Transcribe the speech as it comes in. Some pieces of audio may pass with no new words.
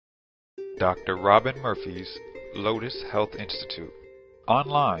Dr. Robin Murphy's Lotus Health Institute.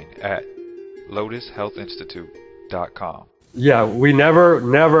 Online at lotushealthinstitute.com. Yeah, we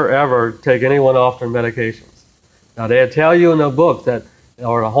never, ever take anyone off their medications. Now, they tell you in the book that,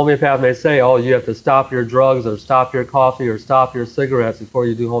 or a homeopath may say, oh, you have to stop your drugs or stop your coffee or stop your cigarettes before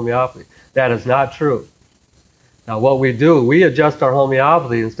you do homeopathy. That is not true. Now, what we do, we adjust our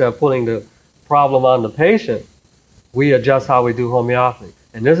homeopathy instead of putting the problem on the patient. We adjust how we do homeopathy.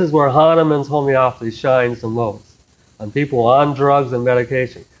 And this is where Hahnemann's homeopathy shines the most on people on drugs and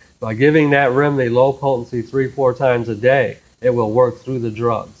medication. By giving that remedy low potency 3-4 times a day, it will work through the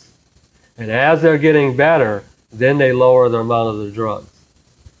drugs. And as they're getting better, then they lower the amount of the drugs.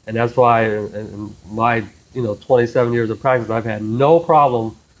 And that's why in my 27 years of practice, I've had no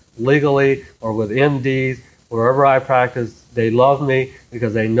problem legally or with MDs. Wherever I practice, they love me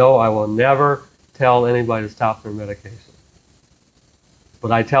because they know I will never tell anybody to stop their medication.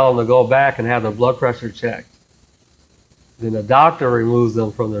 But I tell them to go back and have their blood pressure checked. Then the doctor removes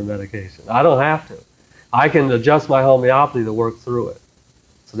them from their medication. I don't have to. I can adjust my homeopathy to work through it.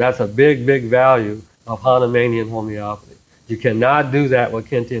 So that's a big, big value of Hahnemannian homeopathy. You cannot do that with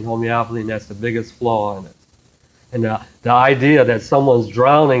Kentian homeopathy, and that's the biggest flaw in it. And the idea that someone's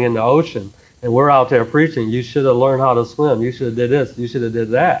drowning in the ocean, and we're out there preaching, you should have learned how to swim, you should have did this, you should have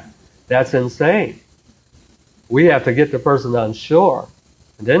did that. That's insane. We have to get the person on shore,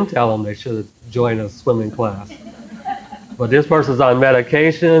 and then tell them they should have joined a swimming class. But this person's on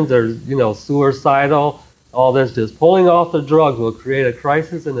medications, they're suicidal, all this. Just pulling off the drugs will create a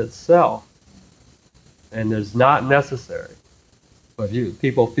crisis in itself, and it's not necessary. But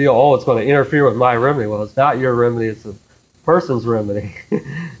people feel, oh, it's going to interfere with my remedy. Well, it's not your remedy, it's a person's remedy.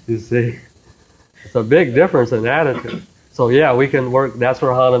 You see? It's a big difference in attitude. So yeah, we can work, that's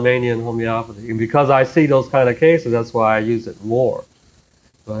where Hahnemannian homeopathy. And because I see those kind of cases, that's why I use it more.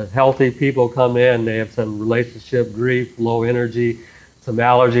 But healthy people come in, they have some relationship grief, low energy, some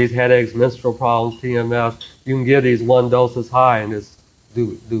allergies, headaches, menstrual problems, PMS. You can give these one doses high and just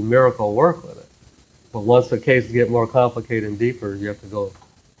do miracle work with it. But once the cases get more complicated and deeper, you have to go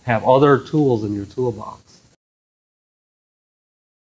have other tools in your toolbox.